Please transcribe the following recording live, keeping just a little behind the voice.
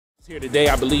Here today,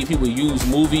 I believe he will use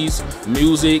movies,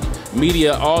 music,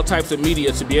 media, all types of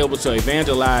media to be able to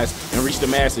evangelize and reach the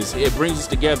masses. It brings us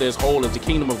together as whole as the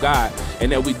kingdom of God, and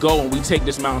that we go and we take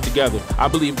this mountain together. I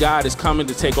believe God is coming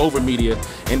to take over media,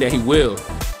 and that he will.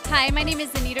 Hi, my name is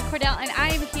Anita Cordell, and I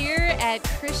am here at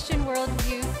Christian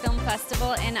Worldview Film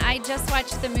Festival, and I just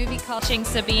watched the movie called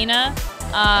Sabina,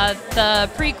 the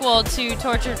prequel to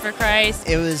Tortured for Christ.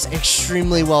 It was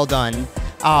extremely well done.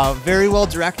 Very well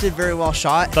directed, very well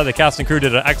shot. I thought the cast and crew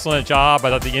did an excellent job.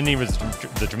 I thought the ending was,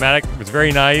 the dramatic was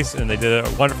very nice, and they did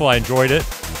it wonderful. I enjoyed it.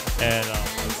 And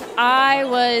I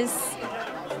was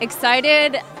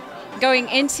excited going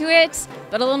into it,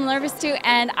 but a little nervous too,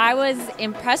 and I was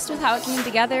impressed with how it came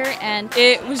together. And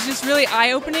it was just really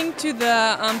eye-opening to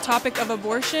the topic of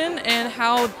abortion and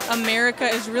how America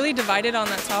is really divided on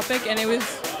that topic, and it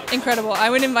was incredible.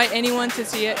 I would invite anyone to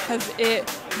see it because it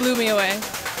blew me away.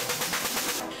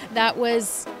 That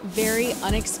was very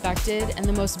unexpected and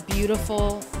the most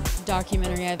beautiful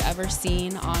documentary I've ever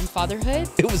seen on fatherhood.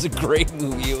 It was a great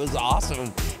movie. It was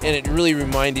awesome. And it really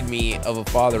reminded me of a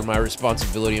father, my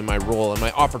responsibility and my role and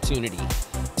my opportunity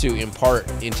to impart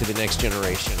into the next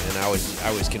generation. And I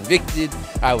was convicted,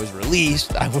 I was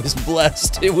released, I was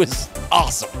blessed. It was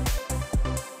awesome.